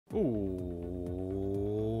Ooh.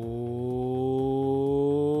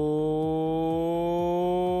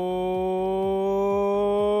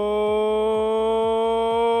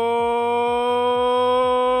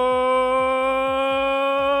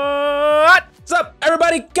 What's up,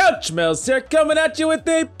 everybody? Coach Mills here, coming at you with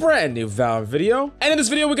a brand new Valorant video. And in this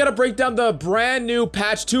video, we gotta break down the brand new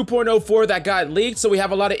patch 2.04 that got leaked. So we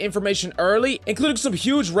have a lot of information early, including some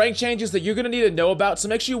huge rank changes that you're gonna need to know about. So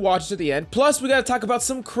make sure you watch it to the end. Plus, we gotta talk about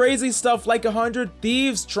some crazy stuff like 100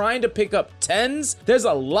 thieves trying to pick up 10s. There's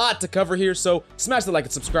a lot to cover here, so smash the like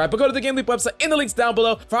and subscribe. But go to the GameLeap website in the links down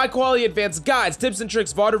below for high quality advanced guides, tips and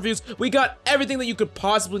tricks, VOD reviews. We got everything that you could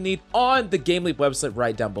possibly need on the GameLeap website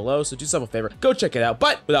right down below. So do yourself a favor, go check it out.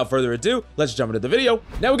 But without further ado, let's jump into the video.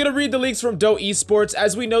 Now we're gonna read the leaks from Doe Esports.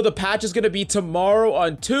 As we know, the patch is gonna be tomorrow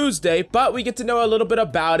on Tuesday, but we get to know a little bit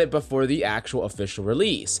about it before the actual official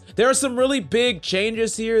release. There are some really big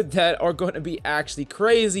changes here that are going to be actually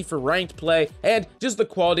crazy for ranked play and just the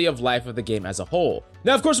quality of life of the game as a whole.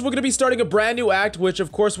 Now, of course, we're going to be starting a brand new act, which,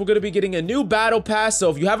 of course, we're going to be getting a new battle pass. So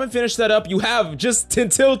if you haven't finished that up, you have just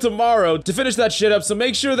until tomorrow to finish that shit up. So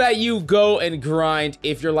make sure that you go and grind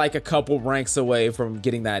if you're like a couple ranks away from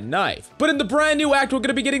getting that knife. But in the brand new act, we're going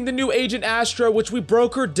to be getting the new agent ASTRA, which we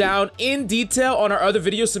broke her down in detail on our other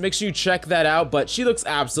videos. So make sure you check that out. But she looks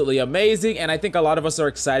absolutely amazing. And I think a lot of us are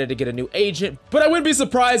excited to get a new agent. But I wouldn't be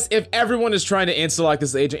surprised if everyone is trying to insta-lock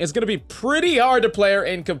this agent. It's going to be pretty hard to play her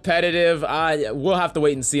in competitive. We'll have to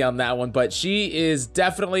wait and see on that one, but she is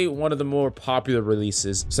definitely one of the more popular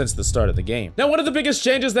releases since the start of the game. Now, one of the biggest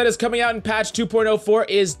changes that is coming out in patch 2.04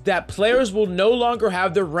 is that players will no longer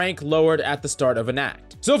have their rank lowered at the start of an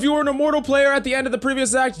act. So if you were an immortal player at the end of the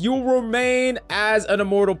previous act, you will remain as an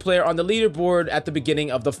immortal player on the leaderboard at the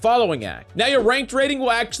beginning of the following act. Now, your ranked rating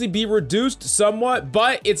will actually be reduced somewhat,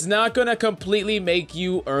 but it's not going to completely make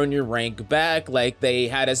you earn your rank back like they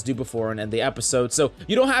had us do before and end the episode. So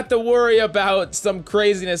you don't have to worry about some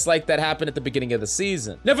craziness like that happened at the beginning of the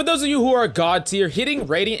season. Now, for those of you who are god tier, hitting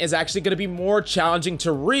Radiant is actually going to be more challenging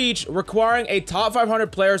to reach, requiring a top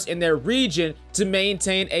 500 players in their region to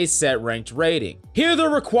maintain a set ranked rating. Here are the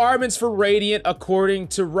requirements for Radiant according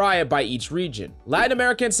to Riot by each region. Latin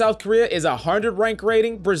America and South Korea is 100 rank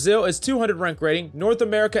rating, Brazil is 200 rank rating, North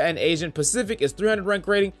America and Asian Pacific is 300 rank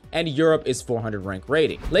rating, and Europe is 400 rank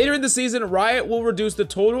rating. Later in the season, Riot will reduce the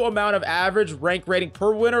total amount of average rank rating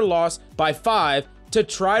per win or loss by 5 to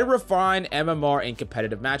try to refine MMR in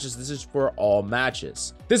competitive matches. This is for all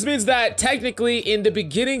matches. This means that technically in the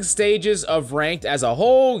beginning stages of ranked as a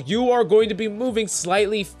whole, you are going to be moving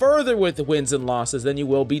slightly further with wins and losses than you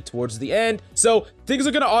will be towards the end. So things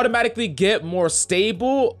are going to automatically get more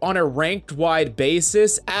stable on a ranked wide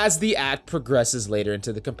basis as the act progresses later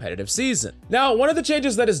into the competitive season. Now, one of the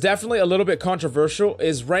changes that is definitely a little bit controversial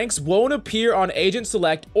is ranks won't appear on agent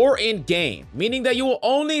select or in game, meaning that you will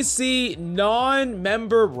only see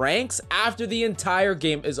non-member ranks after the entire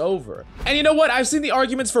game is over. And you know what? I've seen the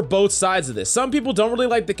arguments for both sides of this. Some people don't really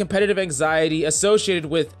like the competitive anxiety associated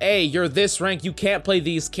with, hey, you're this rank, you can't play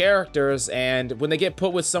these characters, and when they get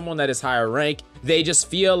put with someone that is higher rank, they just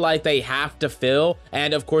feel like they have to fill,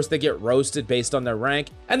 and of course they get roasted based on their rank.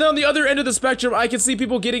 And then on the other end of the spectrum, I can see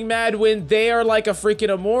people getting mad when they are like a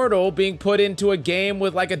freaking immortal being put into a game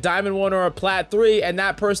with like a diamond 1 or a plat 3, and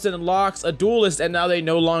that person unlocks a duelist and now they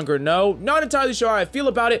no longer know. Not entirely sure how I feel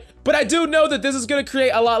about it, but I do know that this is going to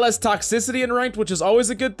create a lot less toxicity in ranked, which is always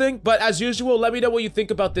a good thing. But as usual, let me know what you think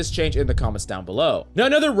about this change in the comments down below. Now,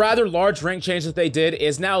 another rather large rank change that they did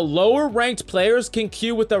is now lower ranked players can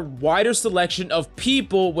queue with a wider selection of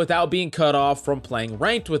people without being cut off from playing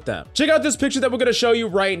ranked with them. Check out this picture that we're going to show you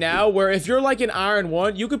right now, where if you're like an iron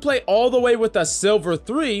 1, you could play all the way with a silver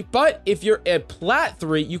 3, but if you're a plat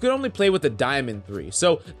 3, you can only play with a diamond 3.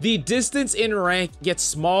 So the distance in rank gets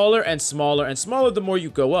smaller and smaller and smaller the more you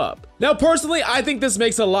go up. Now, personally, I think this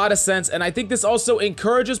makes a lot of sense, and I think this also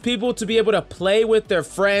encourages people to be able to play with their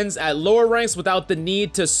friends at lower ranks without the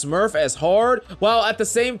need to smurf as hard, while at the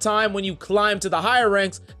same time, when you climb to the higher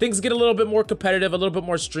ranks, things get a little bit more competitive, a little bit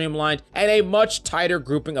more streamlined, and a much tighter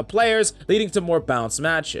grouping of players, leading to more balanced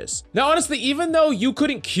matches. Now, honestly, even though you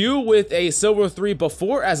couldn't queue with a silver 3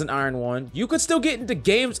 before as an iron 1, you could still get into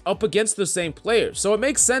games up against the same players, so it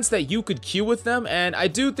makes sense that you could queue with them, and I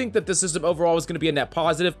do think that the system overall is going to be a net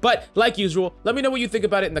positive. But like usual, let me know what you think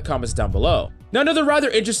about it in the comments down below. Now, another rather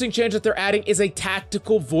interesting change that they're adding is a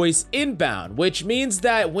tactical voice inbound, which means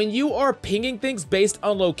that when you are pinging things based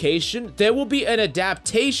on location, there will be an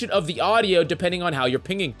adaptation of the audio depending on how you're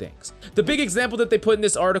pinging things. The big example that they put in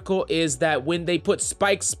this article is that when they put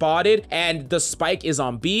spike spotted and the spike is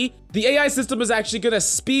on B, the AI system is actually going to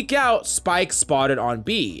speak out spike spotted on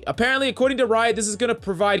B. Apparently, according to Riot, this is going to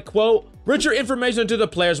provide, quote, richer information to the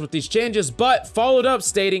players with these changes, but followed up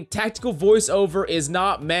stating tactical voiceover is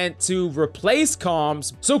not meant to replace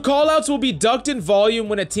comms, so callouts will be ducked in volume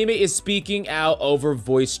when a teammate is speaking out over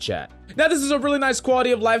voice chat. Now, this is a really nice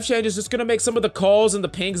quality of life change. It's just going to make some of the calls and the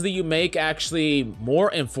pings that you make actually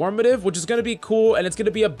more informative, which is going to be cool, and it's going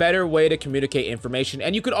to be a better way to communicate information,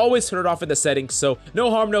 and you could always turn it off in the settings, so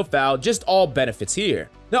no harm, no foul, just all benefits here.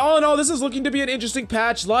 Now, all in all, this is looking to be an interesting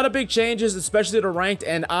patch. A lot of big changes, especially to ranked,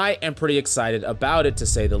 and I am pretty excited about it, to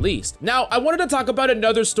say the least. Now, I wanted to talk about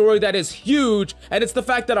another story that is huge, and it's the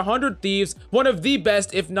fact that 100 Thieves, one of the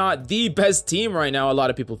best, if not the best team right now, a lot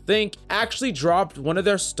of people think, actually dropped one of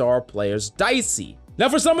their star players, Dicey. Now,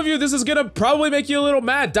 for some of you, this is gonna probably make you a little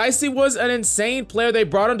mad. Dicey was an insane player. They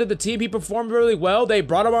brought him to the team. He performed really well. They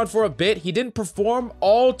brought him on for a bit. He didn't perform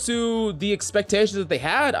all to the expectations that they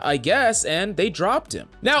had, I guess, and they dropped him.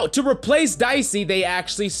 Now, to replace Dicey, they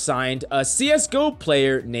actually signed a CSGO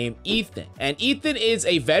player named Ethan. And Ethan is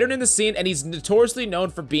a veteran in the scene, and he's notoriously known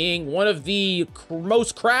for being one of the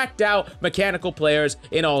most cracked out mechanical players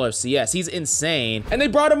in all of CS. He's insane. And they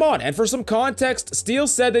brought him on. And for some context, Steel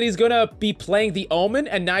said that he's gonna be playing the Omen,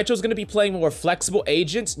 and Nitro's going to be playing more flexible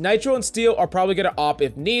agents. Nitro and Steel are probably going to op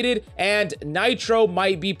if needed, and Nitro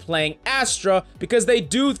might be playing ASTRA because they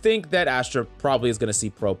do think that ASTRA probably is going to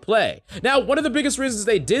see pro play. Now, one of the biggest reasons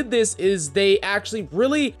they did this is they actually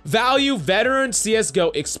really value veteran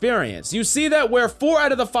CSGO experience. You see that where 4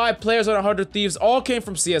 out of the 5 players on 100 Thieves all came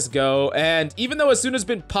from CSGO, and even though as soon as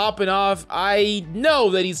been popping off, I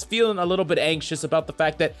know that he's feeling a little bit anxious about the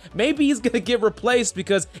fact that maybe he's going to get replaced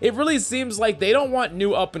because it really seems like they don't want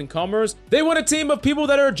new up-and-comers. They want a team of people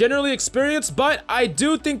that are generally experienced, but I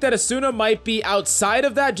do think that Asuna might be outside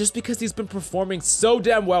of that just because he's been performing so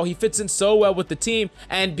damn well. He fits in so well with the team,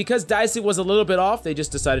 and because Dicey was a little bit off, they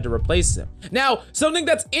just decided to replace him. Now, something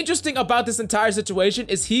that's interesting about this entire situation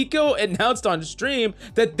is Hiko announced on stream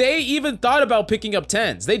that they even thought about picking up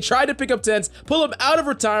TenZ. They tried to pick up TenZ, pull him out of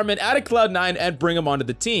retirement, out of Cloud9, and bring him onto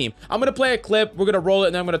the team. I'm gonna play a clip, we're gonna roll it,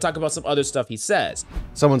 and then I'm gonna talk about some other stuff he says.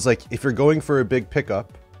 Someone's like, if you're going for a big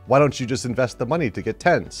pickup, why don't you just invest the money to get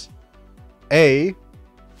TenZ? A,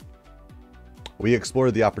 we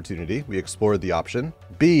explored the opportunity, we explored the option.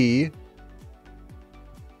 B,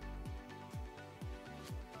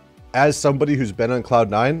 as somebody who's been on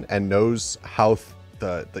Cloud9 and knows how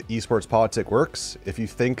the esports politic works, if you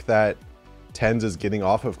think that TenZ is getting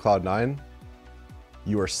off of Cloud9,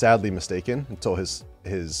 you are sadly mistaken until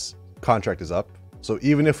his contract is up. So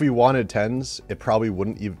even if we wanted TenZ, it probably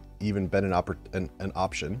wouldn't even been an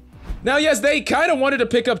option. Now, yes, they kind of wanted to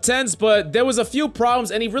pick up TenZ, but there was a few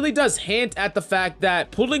problems, and he really does hint at the fact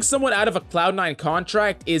that pulling someone out of a Cloud9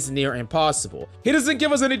 contract is near impossible. He doesn't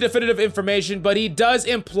give us any definitive information, but he does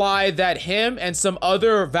imply that him and some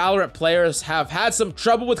other Valorant players have had some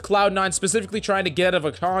trouble with Cloud9, specifically trying to get out of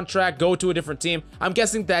a contract, go to a different team. I'm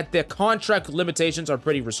guessing that their contract limitations are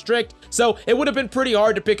pretty restrict, so it would have been pretty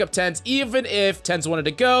hard to pick up TenZ, even if TenZ wanted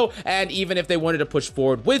to go, and even if they wanted to push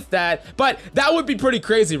forward with that. But that would be pretty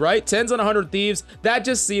crazy, right? TenZ on 100 Thieves, that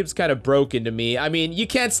just seems kind of broken to me. I mean, you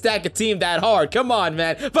can't stack a team that hard. Come on,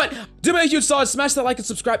 man. But do me a huge solid, smash that like and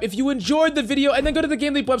subscribe if you enjoyed the video, and then go to the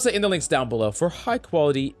GameLeap website in the links down below for high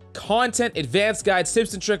quality content, advanced guides,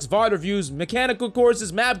 tips and tricks, VOD reviews, mechanical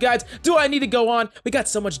courses, map guides. Do I need to go on? We got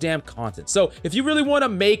so much damn content. So if you really want to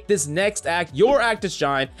make this next act your act to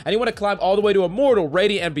shine, and you want to climb all the way to Immortal,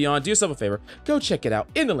 Radiant, and beyond, do yourself a favor, go check it out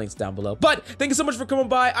in the links down below. But thank you so much for coming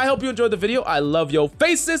by. I hope you enjoyed the video. I love your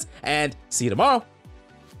faces, and see you tomorrow.